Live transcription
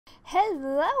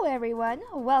Hello everyone,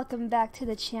 welcome back to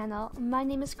the channel. My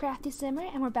name is Crafty Simmer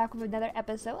and we're back with another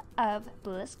episode of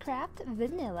BlissCraft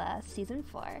Vanilla Season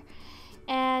 4.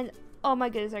 And oh my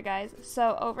goodness guys,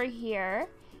 so over here,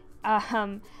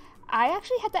 I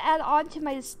actually had to add on to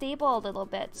my stable a little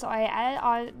bit. So I added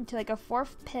on to like a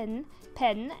fourth pen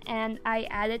and I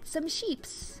added some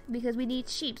sheeps because we need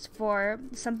sheeps for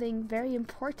something very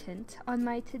important on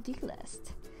my to-do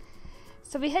list.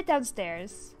 So we head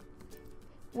downstairs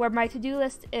where my to-do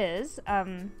list is,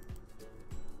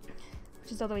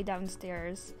 which is all the way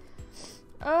downstairs.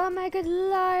 Oh my good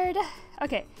lord.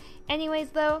 Okay, anyways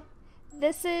though,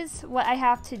 this is what I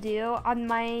have to do on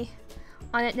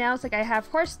it now. It's like I have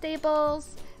horse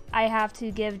stables, I have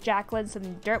to give Jacqueline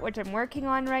some dirt, which I'm working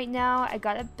on right now. I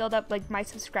gotta build up like my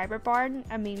subscriber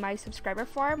my subscriber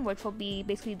farm, which will be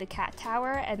basically the cat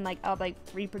tower, and like I'll like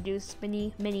reproduce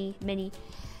many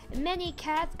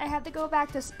cats. I have to go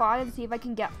back to spawn and see if I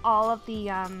can get all of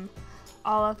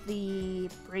the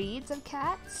breeds of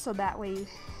cats, so that way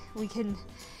we can,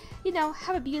 you know,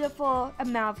 have a beautiful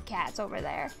amount of cats over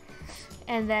there.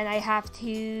 And then I have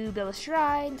to build a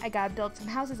shrine. I gotta build some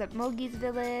houses at Mogi's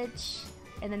village,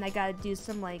 and then I gotta do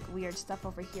some like weird stuff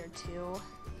over here too.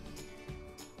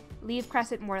 Leave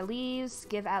Crescent more leaves,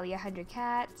 give Ali 100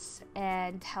 cats,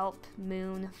 and help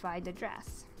Moon find a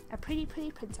dress. A pretty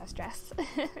princess dress.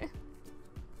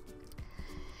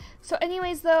 So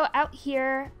anyways though, out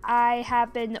here I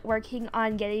have been working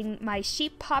on getting my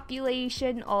sheep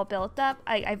population all built up.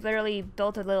 I've literally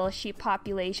built a little sheep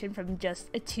population from just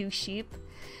 2 sheep,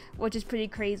 which is pretty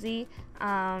crazy.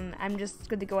 I'm just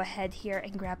going to go ahead here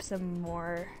and grab some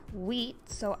more wheat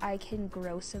so I can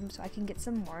grow some, so I can get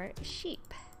some more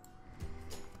sheep.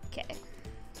 Okay.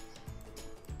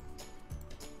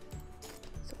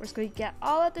 We're just going to get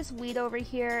all of this wheat over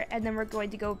here, and then we're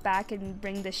going to go back and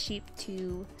bring the sheep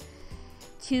to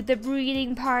the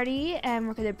breeding party, and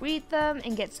we're going to breed them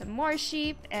and get some more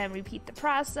sheep and repeat the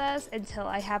process until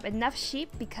I have enough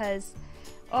sheep, because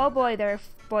oh boy there,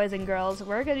 boys and girls,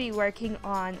 we're going to be working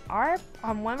on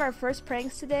one of our first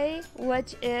pranks today,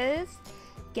 which is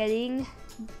giving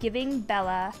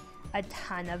Bella a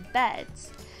ton of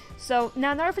beds. So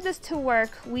now in order for this to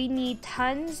work, we need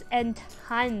tons and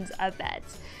tons of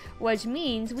beds, which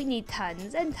means we need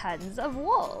tons and tons of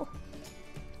wool.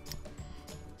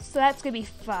 So that's gonna be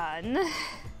fun.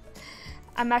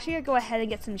 I'm actually gonna go ahead and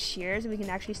get some shears and we can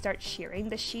actually start shearing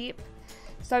the sheep.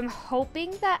 So I'm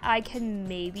hoping that I can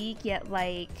maybe get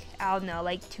like, I don't know,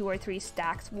 like 2 or 3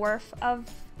 stacks worth of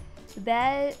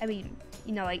bed. I mean,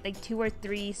 you know, like 2 or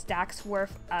 3 stacks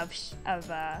worth of sheep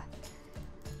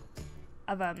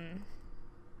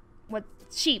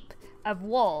of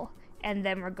wool, and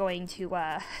then we're going to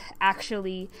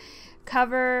actually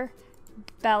cover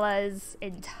Bella's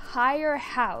entire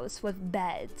house with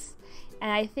beds,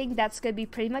 and I think that's gonna be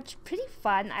pretty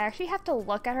fun. I actually have to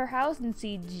look at her house and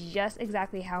see just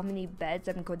exactly how many beds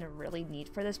I'm going to really need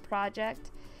for this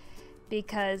project,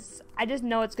 because I just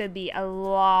know it's gonna be a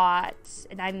lot,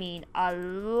 and I mean a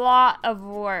lot of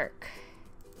work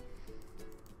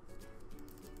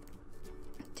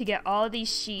to get all of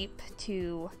these sheep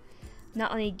to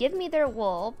not only give me their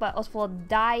wool, but also will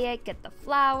dye it, get the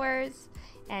flowers,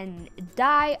 and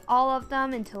dye all of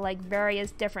them into like various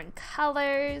different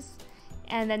colors,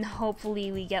 and then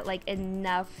hopefully we get like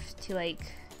enough to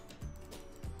like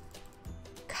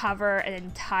cover an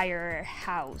entire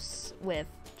house with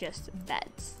just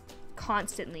beds,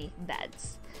 constantly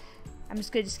beds. I'm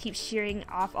just gonna keep shearing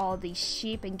off all of these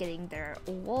sheep and getting their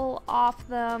wool off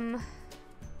them.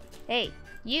 Hey,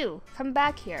 you, come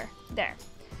back here. There.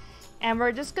 And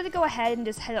we're just going to go ahead and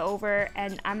just head over,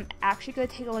 and I'm actually going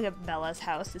to take a look at Bella's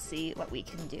house to see what we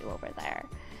can do over there.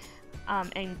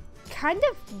 And kind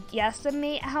of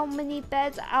guesstimate how many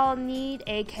beds I'll need,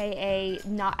 aka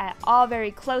not at all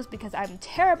very close because I'm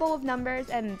terrible with numbers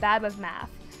and bad with math.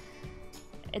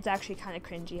 It's actually kind of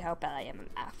cringy how bad I am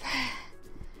at math.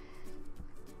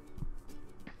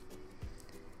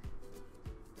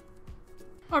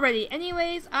 Alrighty,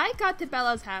 anyways, I got to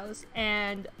Bella's house,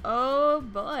 and oh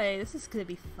boy, this is gonna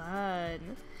be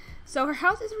fun. So her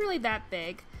house isn't really that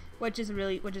big, which is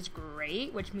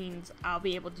great, which means I'll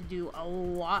be able to do a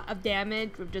lot of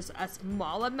damage with just a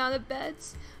small amount of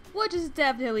beds, which is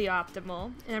definitely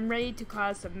optimal, and I'm ready to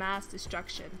cause some mass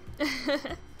destruction.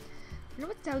 I wonder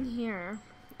what's down here.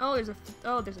 Oh, there's a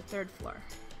 3rd floor.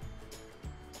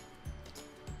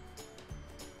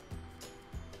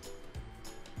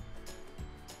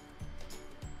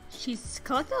 She's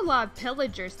collected a lot of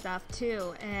pillager stuff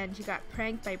too, and she got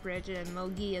pranked by Bridget and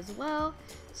Mogi as well.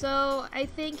 So I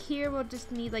think here we'll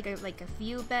just need like a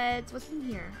few beds. What's in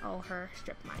here? Oh, her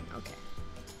strip mine. Okay.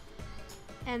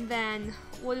 And then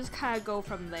we'll just kind of go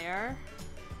from there.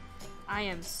 I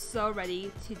am so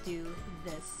ready to do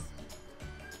this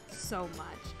so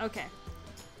much. Okay.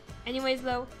 Anyways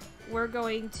though, we're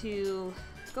going to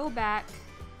go back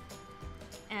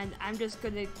and I'm just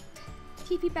gonna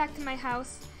TP back to my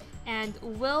house and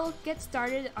we'll get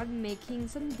started on making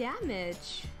some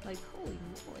damage. Like, holy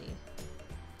moly.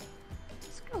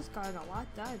 This girl's gotten a lot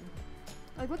done.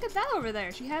 Like, look at that over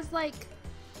there. She has like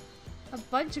a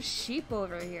bunch of sheep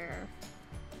over here.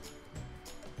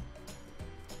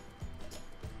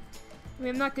 I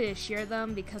mean, I'm not gonna shear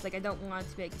them because like I don't want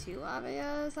it to make too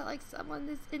obvious that like someone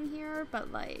is in here,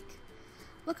 but like,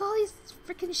 look at all these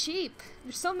freaking sheep.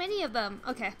 There's so many of them.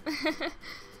 Okay.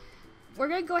 We're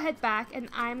gonna go ahead back and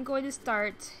I'm going to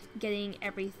start getting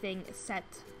everything set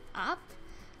up.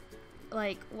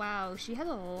 Like, wow, she has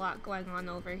a lot going on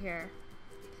over here.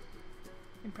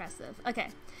 Impressive. Okay.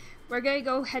 We're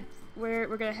gonna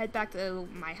we're gonna head back to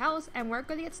my house and we're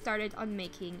gonna get started on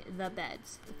making the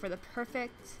beds for the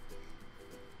perfect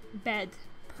bed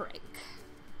prank.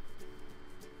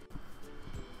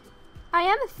 I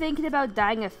am thinking about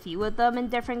dyeing a few of them in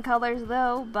different colors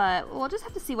though, but we'll just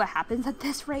have to see what happens at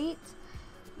this rate.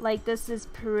 Like, this is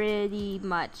pretty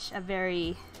much a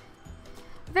very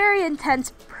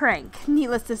intense prank,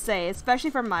 needless to say,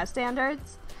 especially for my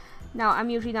standards. Now,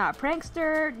 I'm usually not a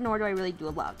prankster, nor do I really do a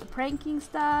lot of the pranking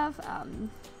stuff.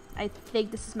 I think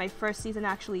this is my first season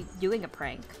actually doing a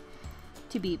prank,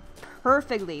 to be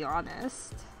perfectly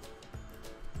honest.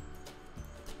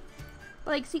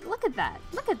 But like, see, look at that.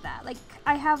 Look at that. Like,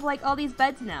 I have like all these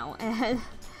beds now, and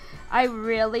I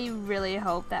really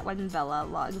hope that when Bella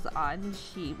logs on,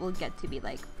 she will get to be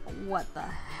like, what the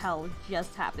hell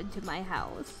just happened to my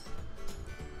house?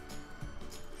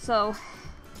 So,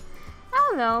 I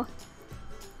don't know.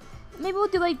 Maybe we'll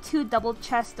do like 2 double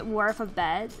chest worth of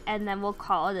beds, and then we'll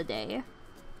call it a day.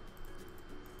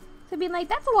 So I mean, like,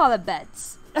 that's a lot of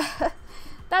beds.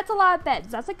 That's a lot of beds.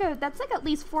 That's like at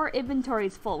least 4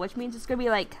 inventories full, which means it's gonna be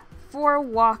like 4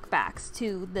 walkbacks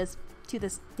to this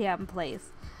damn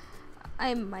place.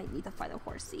 I might need to find a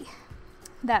horsey.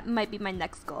 That might be my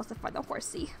next goal, is to find a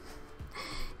horsey.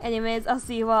 Anyways, I'll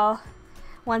see you all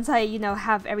once I, you know,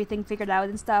 have everything figured out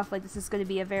and stuff. Like, this is gonna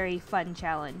be a very fun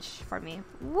challenge for me.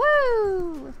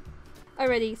 Woo!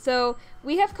 Alrighty, so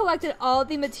we have collected all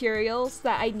the materials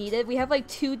that I needed. We have like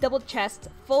 2 double chests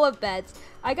full of beds.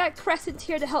 I got Crescent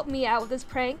here to help me out with this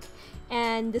prank,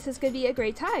 and this is gonna be a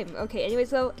great time. Okay, anyways,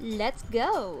 so let's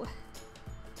go.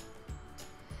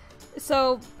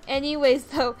 So, anyways,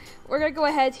 though, we're gonna go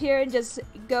ahead here and just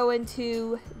go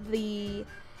into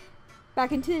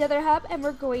back into the Nether hub, and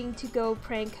we're going to go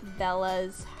prank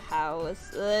Bella's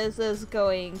house. This is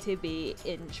going to be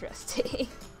interesting.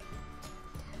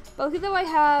 But luckily though, I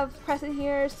have Crescent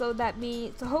here, so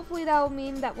hopefully that will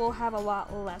mean that we'll have a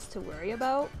lot less to worry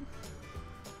about.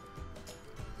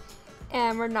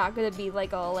 And we're not gonna be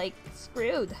like all like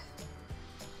screwed.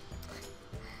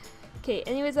 Okay,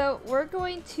 anyways though, we're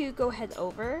going to go head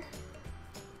over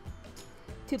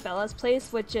to Bella's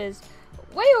place, which is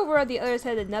way over on the other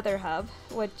side of the Nether hub,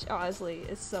 which honestly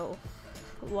is so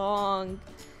long.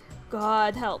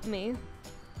 God help me.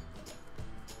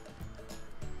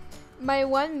 My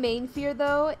one main fear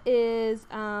though is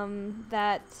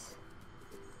that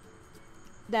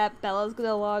Bella's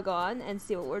gonna log on and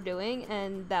see what we're doing,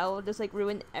 and that will just like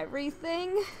ruin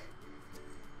everything.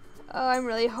 Oh, I'm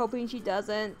really hoping she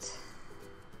doesn't.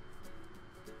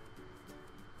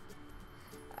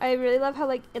 I really love how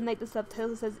like in like the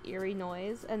subtitles it says eerie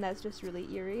noise, and that's just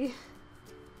really eerie.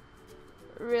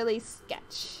 Really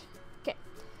sketch. Okay.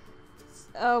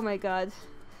 Oh my god.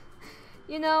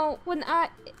 You know, when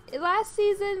last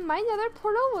season, my Nether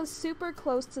portal was super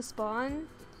close to spawn.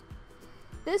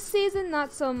 This season,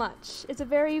 not so much. It's a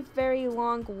very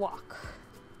long walk.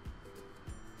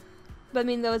 But I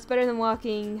mean, though, it's better than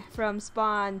walking from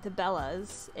spawn to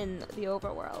Bella's in the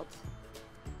overworld.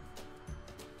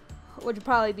 Which would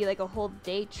probably be like a whole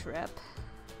day trip.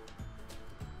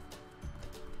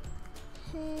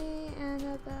 Hey,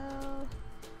 Annabelle.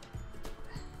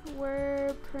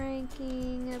 We're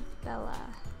pranking Bella.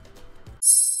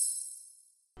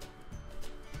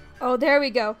 Oh, there we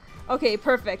go. Okay,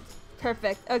 perfect.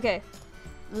 Perfect. Okay.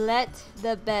 Let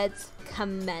the beds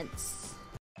commence.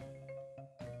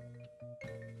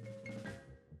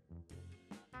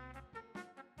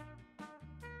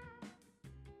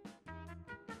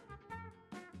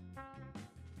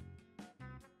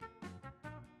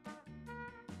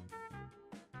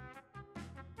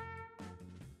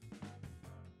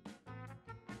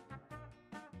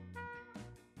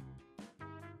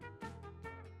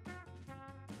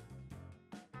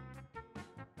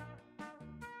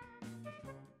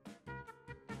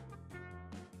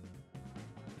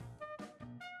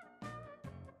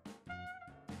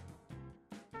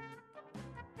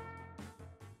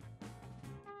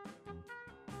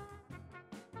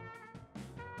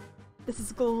 This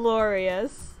is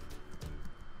glorious.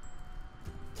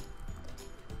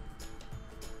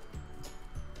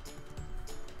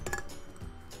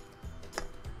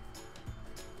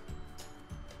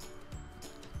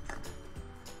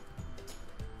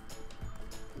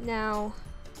 Now,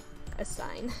 a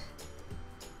sign.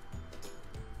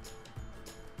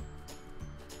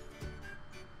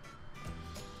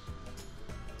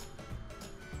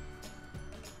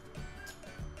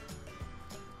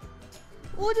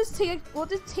 We'll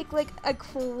just take like a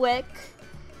quick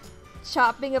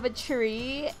chopping of a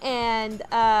tree, and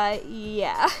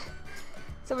yeah.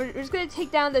 So we're just gonna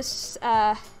take down this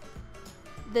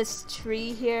this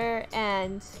tree here,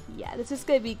 and yeah, this is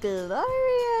gonna be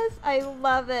glorious. I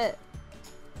love it.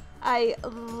 I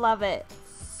love it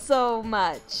so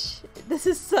much. This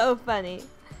is so funny.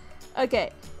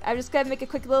 Okay, I'm just gonna make a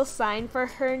quick little sign for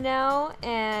her now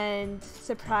and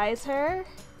surprise her.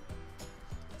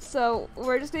 So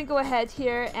we're just gonna go ahead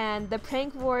here, and the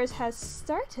prank wars has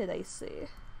started, I see.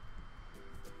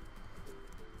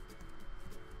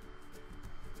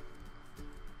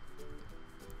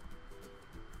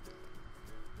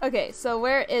 Okay, so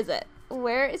where is it?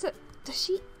 Where is it? Does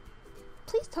she...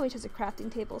 Please tell me she has a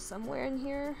crafting table somewhere in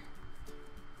here.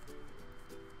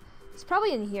 It's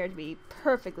probably in here, to be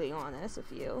perfectly honest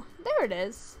with you. There it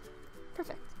is.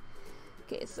 Perfect.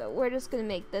 Okay, so we're just gonna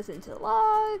make this into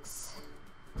logs.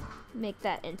 Make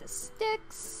that into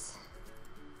sticks.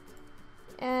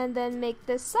 And then make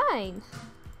this sign.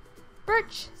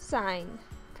 Birch sign.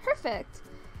 Perfect.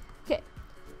 Okay.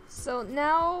 So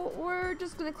now we're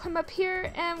just gonna climb up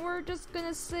here, and we're just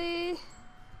gonna say,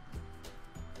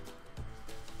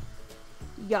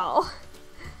 y'all.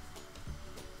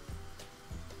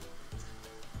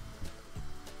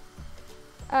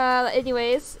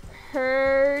 Anyways,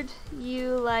 heard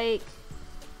you like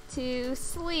to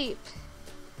sleep.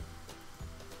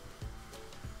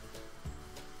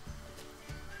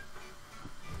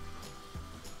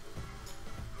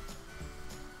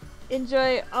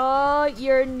 Enjoy all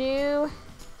your new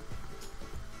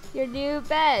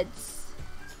beds.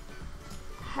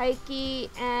 Heike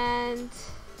and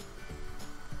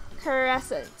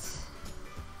Crescent.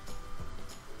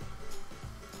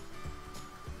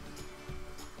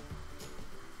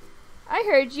 I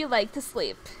heard you like to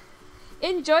sleep.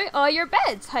 Enjoy all your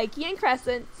beds, Heike and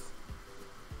Crescent.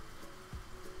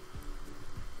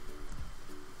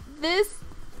 This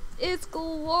is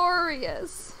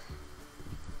glorious.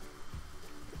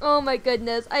 Oh my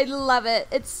goodness, I love it.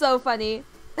 It's so funny.